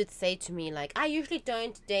 So he did say to me, like, I usually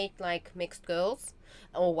don't date like mixed girls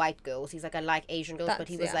or white girls. He's like, I like Asian girls, but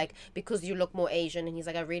he was yeah. like, because you look more Asian, and he's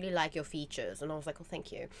like, I really like your features. And I was like, oh,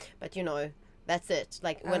 thank you. But you know, that's it.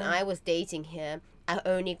 Like, when I was dating here, I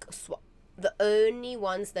only the only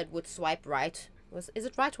ones that would swipe right is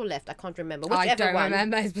it right or left? I can't remember. Whichever I don't one.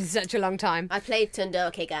 remember. It's been such a long time. I played Tinder,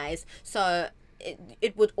 okay, guys. So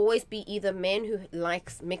it would always be either men who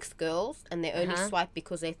likes mixed girls, and they only swipe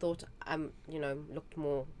because they thought I'm, looked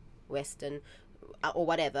more Western or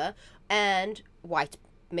whatever, and white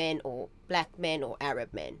men or black men or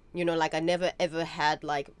Arab men. Like, I never ever had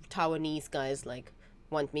like Taiwanese guys like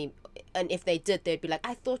want me, and if they did, they'd be like,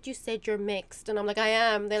 I thought you said you're mixed, and I'm like, I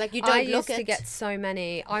am. They're like, you don't I look used to it. get so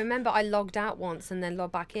many. I remember I logged out once and then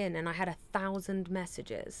logged back in, and I had 1,000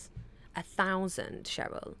 messages. 1,000,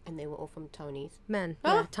 Cheryl. And they were all from Taiwanese. Men,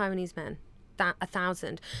 Huh? yeah, Taiwanese men.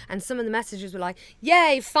 1,000. And some of the messages were like,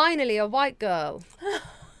 yay, finally a white girl.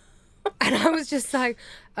 And I was just like,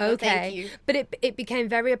 okay. thank you. But it became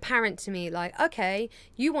very apparent to me, like, okay,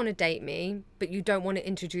 you want to date me, but you don't want to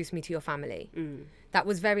introduce me to your family. That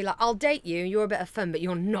was very like, I'll date you, you're a bit of fun, but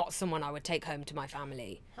you're not someone I would take home to my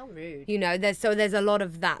family. How rude. There's a lot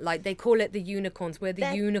of that. Like, they call it the unicorns. We're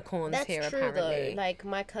the unicorns That's here, true, apparently. though. Like,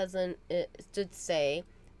 my cousin did say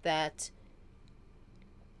that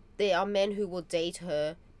there are men who will date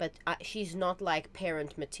her, but she's not like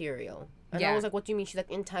parent material. And I Yeah. was like, what do you mean? She's like,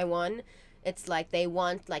 in Taiwan, it's like they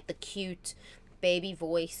want like the cute, baby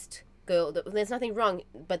voiced girl. There's nothing wrong,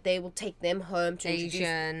 but they will take them home to introduce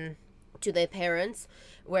Asian. to their parents,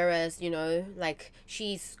 whereas like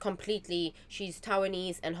she's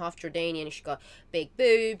Taiwanese and half Jordanian. She got big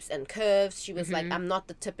boobs and curves. She was like, I'm not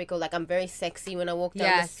the typical, like, I'm very sexy when I walk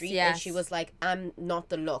down the street. And she was like, I'm not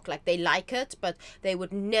the look. Like, they like it, but they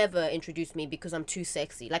would never introduce me because I'm too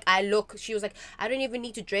sexy. Like, she was like, I don't even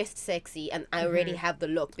need to dress sexy, and I already have the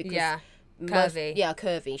look because curvy.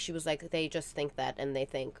 curvy. She was like, they just think that, and they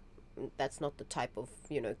think that's not the type of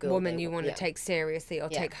girl Woman you want to take seriously or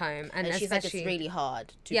take home. And she's like, it's really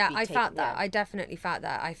hard to I felt that. I definitely felt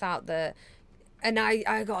that. I felt that. And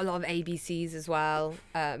I got a lot of ABCs as well,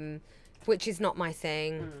 which is not my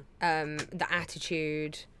thing. The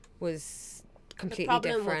attitude was completely different.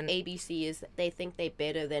 The problem with ABC is that they think they're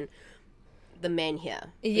better than the men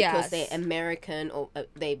here. Yes. Because they're American, or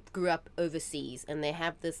they grew up overseas, and they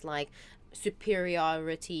have this like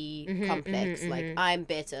superiority complex. Like, I'm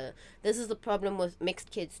better. This is the problem with mixed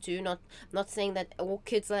kids too. Not saying that all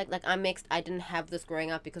kids are like I'm mixed. I didn't have this growing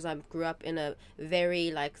up because I grew up in a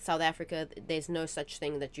very like South Africa. There's no such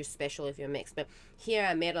thing that you're special if you're mixed. But here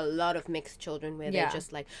I met a lot of mixed children where they're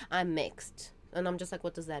just like, I'm mixed. And I'm just like,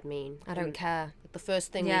 what does that mean? I don't care. Like, the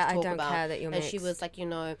first thing we I talk don't about. care that you're and mixed. she was like,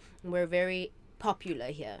 we're very popular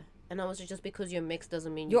here. And I was just because you're mixed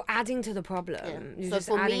doesn't mean You're adding to the problem. You're so just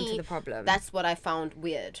for adding me, to the problem. That's what I found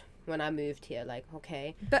weird when I moved here. Like,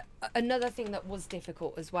 okay. But another thing that was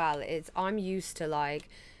difficult as well is I'm used to, like,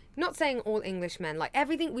 not saying all Englishmen, like,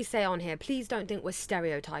 everything we say on here, please don't think we're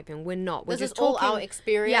stereotyping. We're not. We're This just is all talking, our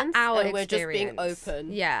experience, our and we're experience. just being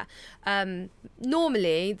open. Yeah.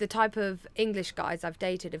 Normally, the type of English guys I've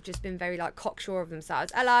dated have just been very, like, cocksure of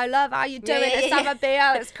themselves. Hello, love, how you doing? Let's have a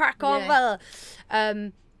beer. Let's crack on.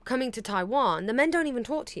 Well, coming to Taiwan, the men don't even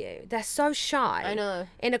talk to you. They're so shy. I know.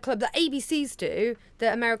 In a club, the ABCs do,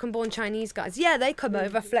 the American-born Chinese guys, they come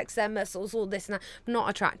over, flex their muscles, all this and that. I'm not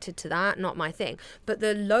attracted to that, not my thing. But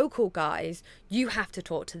the local guys, you have to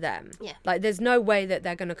talk to them. Yeah. Like, there's no way that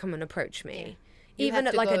they're going to come and approach me. Even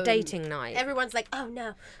at, like, a dating night. Everyone's like, oh,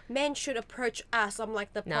 no, men should approach us. I'm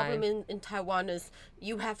like, the problem in Taiwan is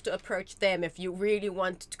you have to approach them if you really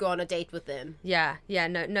want to go on a date with them. Yeah,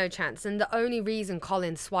 no chance. And the only reason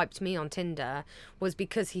Colin swiped me on Tinder was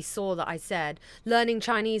because he saw that I said, learning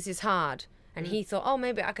Chinese is hard. And he thought, oh,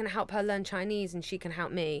 maybe I can help her learn Chinese and she can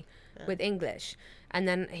help me with English. And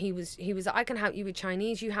then he was like, I can help you with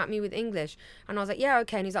Chinese, you help me with English. And I was like, yeah,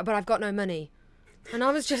 okay. And he's like, but I've got no money. And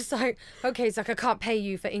I was just like, okay, it's like, I can't pay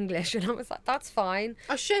you for English. And I was like, that's fine.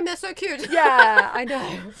 Oh, shame, they're so cute. Yeah, I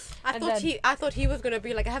know. I thought he was gonna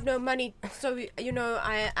be like, I have no money, so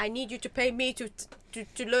I need you to pay me to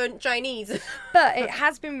learn Chinese. But it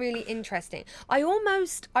has been really interesting. I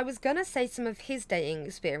was going to say some of his dating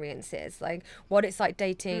experiences, like what it's like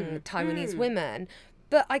dating Taiwanese women.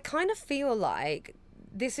 But I kind of feel like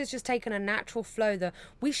this has just taken a natural flow that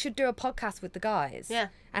we should do a podcast with the guys. Yeah.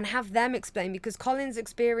 And have them explain, because Colin's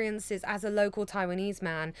experiences as a local Taiwanese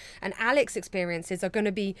man and Alex's experiences are going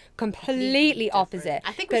to be completely opposite.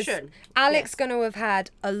 I think we should. Alex's going to have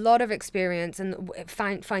had a lot of experience and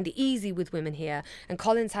find it easy with women here, and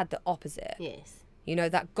Colin's had the opposite. Yes. You know,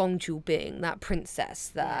 that Gongju Bing, that princess,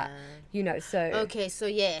 that, so... Okay, so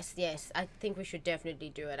yes, I think we should definitely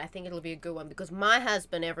do it. I think it'll be a good one, because my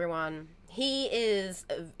husband, everyone, he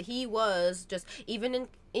was just, even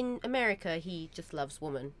in America, he just loves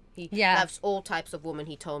women. He loves all types of women,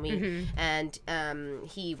 he told me. Mm-hmm. And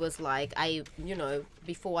he was like,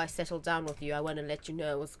 before I settle down with you, I want to let you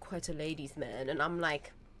know I was quite a ladies' man. And I'm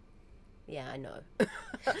like... Yeah, I know.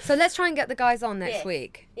 So let's try and get the guys on next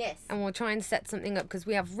week. Yes. And we'll try and set something up, because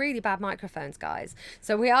we have really bad microphones, guys.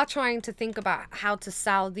 So we are trying to think about how to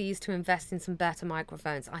sell these to invest in some better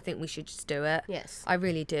microphones. I think we should just do it. Yes. I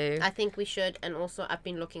really do. I think we should. And also, I've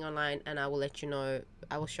been looking online, and I will let you know.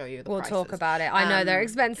 I will show you the prices. We'll talk about it. I know they're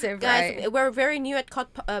expensive, guys, right? we're very new at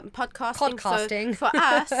podcasting. So for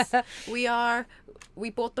us, we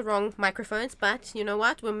bought the wrong microphones, but you know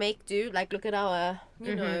what? We'll make do. Like, look at our,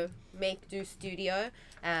 make do studio.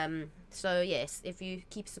 So yes, if you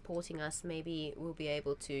keep supporting us, maybe we'll be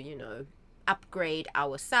able to, upgrade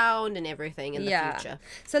our sound and everything in the future.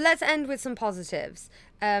 So let's end with some positives.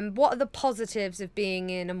 What are the positives of being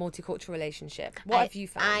in a multicultural relationship? What have you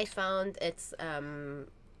found? I found it's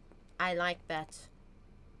I like that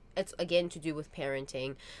it's again to do with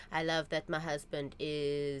parenting. I love that my husband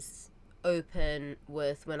is open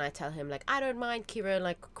with when I tell him, like, I don't mind Kira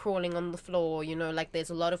like crawling on the floor, like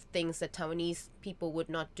there's a lot of things that Taiwanese people would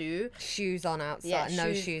not do. Shoes on outside,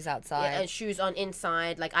 no shoes outside. Yeah, and shoes on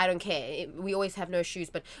inside, like I don't care. We always have no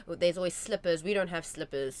shoes, but there's always slippers. We don't have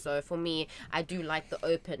slippers. So for me, I do like the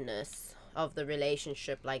openness of the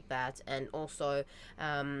relationship like that. And also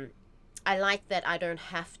I like that I don't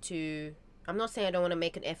have to... I'm not saying I don't want to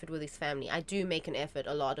make an effort with his family. I do make an effort,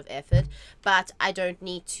 a lot of effort, but I don't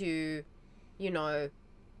need to,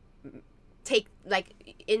 take,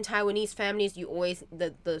 like, in Taiwanese families, you always,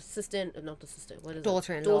 the sister, not the sister, what is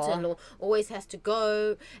daughter-in-law always has to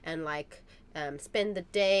go and, like, spend the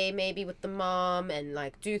day maybe with the mom and,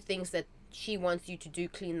 like, do things that she wants you to do,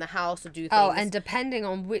 clean the house or do things. Oh, and depending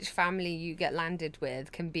on which family you get landed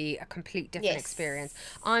with can be a complete different experience.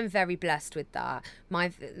 I'm very blessed with that.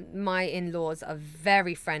 My in-laws are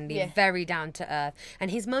very friendly, very down to earth. And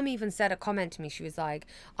his mum even said a comment to me. She was like,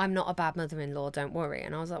 I'm not a bad mother-in-law, don't worry.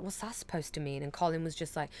 And I was like, what's that supposed to mean? And Colin was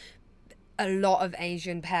just like, a lot of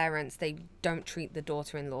Asian parents, they don't treat the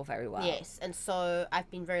daughter-in-law very well. Yes, and so I've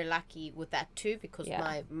been very lucky with that too, because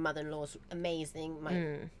my mother-in-law is amazing.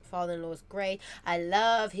 My father-in-law is great. I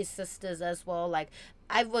love his sisters as well. Like,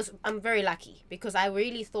 I'm very lucky, because I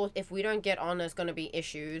really thought if we don't get on, there's going to be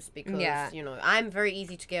issues, because I'm very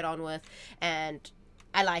easy to get on with, and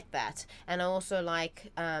I like that. And I also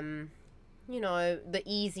like the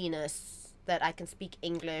easiness that I can speak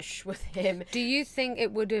English with him. Do you think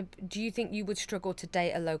you would struggle to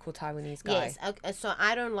date a local Taiwanese guy? Yes. So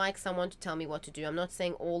I don't like someone to tell me what to do. I'm not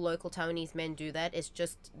saying all local Taiwanese men do that.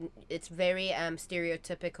 It's very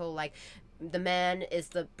stereotypical. Like, the man is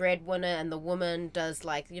the breadwinner and the woman does,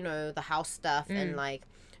 like, the house stuff, and like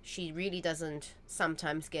she really doesn't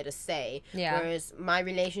sometimes get a say. Yeah. Whereas my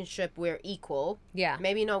relationship, we're equal. Yeah.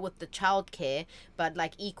 Maybe not with the childcare, but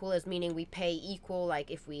like equal as meaning we pay equal. Like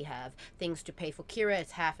if we have things to pay for Kira,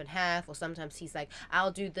 it's half and half. Or sometimes he's like, I'll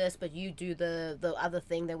do this, but you do the other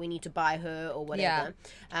thing that we need to buy her or whatever.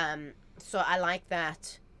 Yeah. So I like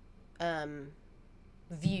that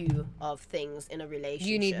view of things in a relationship.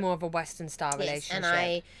 You need more of a Western style relationship. And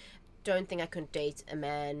I don't think I could date a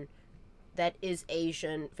man that is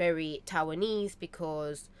Asian, very Taiwanese,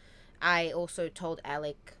 because I also told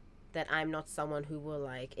Alec that I'm not someone who will,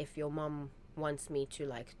 like, if your mom wants me to,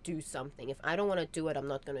 like, do something, if I don't want to do it, I'm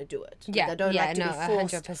not going to do it. Yeah, like, I don't like to be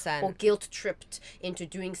forced 100%. or guilt-tripped into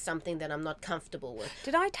doing something that I'm not comfortable with.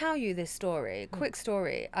 Did I tell you this story? Quick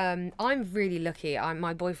story. I'm really lucky.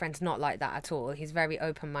 My boyfriend's not like that at all. He's very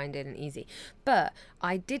open-minded and easy. But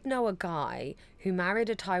I did know a guy who married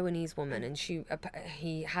a Taiwanese woman, and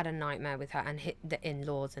he had a nightmare with her and hit the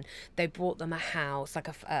in-laws, and they bought them a house, like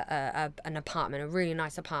an apartment, a really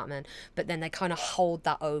nice apartment, but then they kind of hold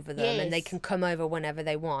that over them, and they can come over whenever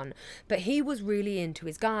they want. But he was really into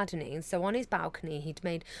his gardening. So on his balcony, he'd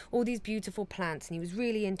made all these beautiful plants and he was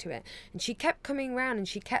really into it. And she kept coming around and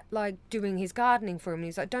she kept like doing his gardening for him. And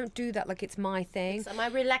he's like, don't do that, like it's my thing. It's my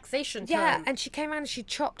relaxation time. Yeah, and she came around and she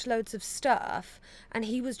chopped loads of stuff and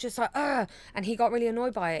he was just like, ugh, and he got really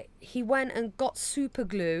annoyed by it. He went and got super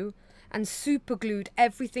glue and super glued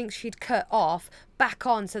everything she'd cut off back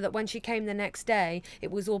on so that when she came the next day,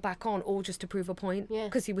 it was all back on, all just to prove a point. Yeah.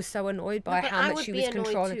 Because he was so annoyed by but how I much would she be was annoyed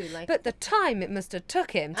controlling. too, like- But the time it must have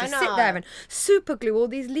took him to I sit know. there and super glue all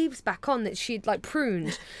these leaves back on that she'd like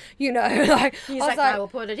pruned, you know. Like He's I was like, I will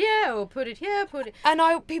put it here, I will put it here, put it.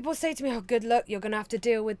 and people say to me, oh, good luck, you're going to have to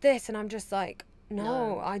deal with this. And I'm just like,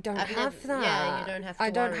 no, I don't have that. Yeah, you don't have to I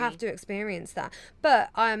don't worry. have to experience that. But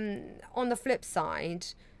on the flip side,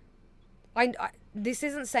 I this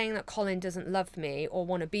isn't saying that Colin doesn't love me or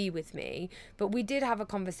want to be with me, but we did have a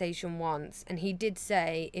conversation once and he did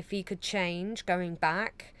say if he could change going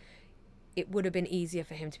back, it would have been easier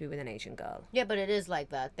for him to be with an Asian girl. Yeah, but it is like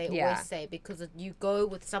that. They Yeah. always say because you go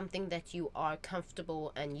with something that you are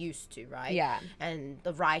comfortable and used to, right? Yeah. And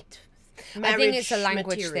the right I think it's a marriage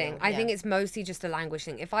language material, thing. I yeah. think it's mostly just a language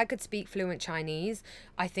thing. If I could speak fluent Chinese,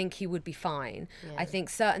 I think he would be fine. Yeah. I think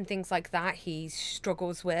certain things like that he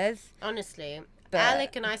struggles with. Honestly, But-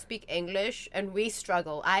 Alec and I speak English and we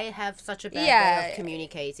struggle. I have such a bad way Yeah. of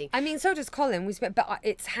communicating. I mean, so does Colin. But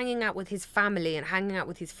it's hanging out with his family and hanging out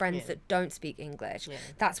with his friends Yeah. that don't speak English. Yeah.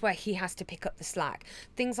 That's where he has to pick up the slack.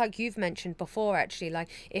 Things like you've mentioned before, actually, like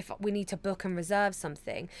if we need to book and reserve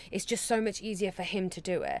something, it's just so much easier for him to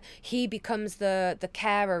do it. He becomes the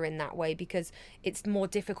carer in that way because it's more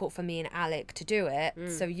difficult for me and Alec to do it.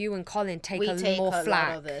 So you and Colin take We a take more a flack.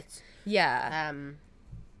 lot of it. Yeah.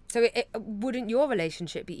 So wouldn't your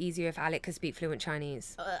relationship be easier if Alec could speak fluent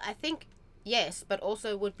Chinese? I think yes, but also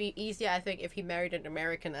it would be easier, I think, if he married an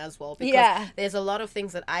American as well. Because Yeah. there's a lot of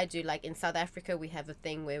things that I do. Like in South Africa, we have a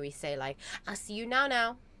thing where we say like, "I'll see you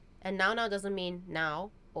now," and now doesn't mean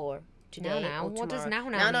now or today Now. or What does tomorrow.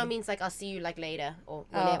 now Now mean? means like I'll see you like later or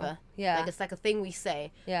Oh, whenever. yeah. Like it's like a thing we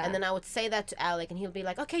say. Yeah. And then I would say that to Alec, and he'll be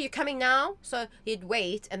like, "Okay, you're coming now." So he'd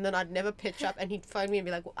wait, and then I'd never pitch up, and he'd phone me and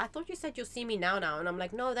be like, "Well, I thought you said you'll see me now," and I'm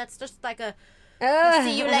like, "No, that's just like a."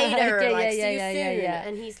 See you later, like see you soon.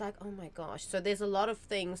 And he's like, oh my gosh. So there's a lot of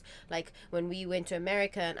things, like when we went to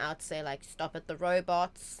America and I'd say like stop at the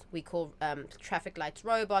robots, we call traffic lights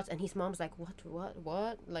robots, and his mom's like,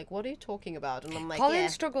 what, like what are you talking about? And I'm like, Colin yeah,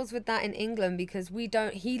 struggles with that in England because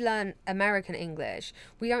he learned American English.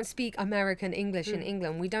 We don't speak American English in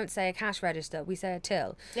England. We don't say a cash register, we say a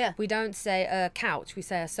till. Yeah. We don't say a couch, we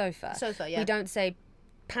say a sofa. Yeah. We don't say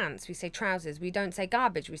pants, we say trousers. We don't say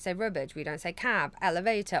garbage, we say rubbish. We don't say cab,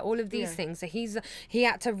 elevator, all of these things. So he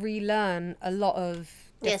had to relearn a lot of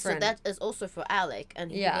different... so that is also for Alec, and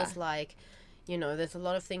he Yeah. was like, there's a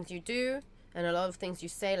lot of things you do and a lot of things you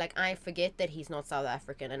say. Like I forget that he's not South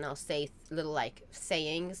African, and I'll say little like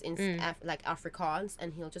sayings in like Afrikaans,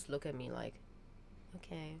 and he'll just look at me like,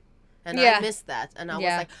 okay. And Yeah. I missed that. And I was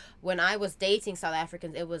Yeah. like, when I was dating South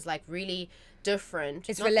Africans, it was like really different.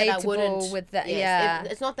 It's Not that I relatable wouldn't- with that, yes, yeah.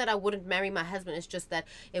 it's not that I wouldn't marry my husband. It's just that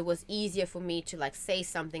it was easier for me to like say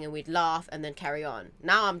something and we'd laugh and then carry on.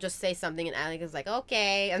 Now I'm just say something and Alec is like,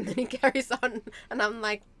 okay. And then he carries on. And I'm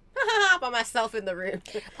like, by myself in the room.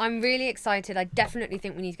 I'm really excited. I definitely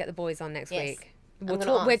think we need to get the boys on next Yes. week. I'm gonna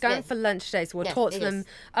We're ask, going yes. for lunch today, so we'll Yes, talk to it them is.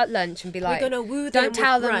 at lunch and be like, gonna woo them don't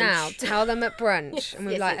tell with them brunch." now, tell them at brunch. Yes, And we'll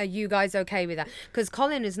be yes, like, yes. are you guys okay with that? Because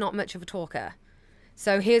Colin is not much of a talker.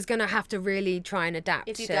 So he's going to have to really try and adapt.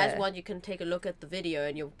 If you to- guys want, you can take a look at the video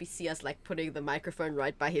and you'll see us like putting the microphone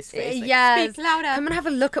right by his face. Like, yes. Speak louder. Come and have a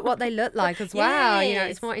look at what they look like as well. You know,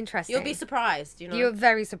 it's Yes. more interesting. You'll be surprised, You're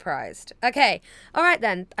very surprised. Okay. All right,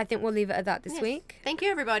 then. I think we'll leave it at that this Yes. week. Thank you,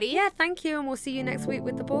 everybody. Yeah, thank you. And we'll see you next week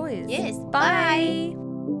with the boys. Yes. Bye.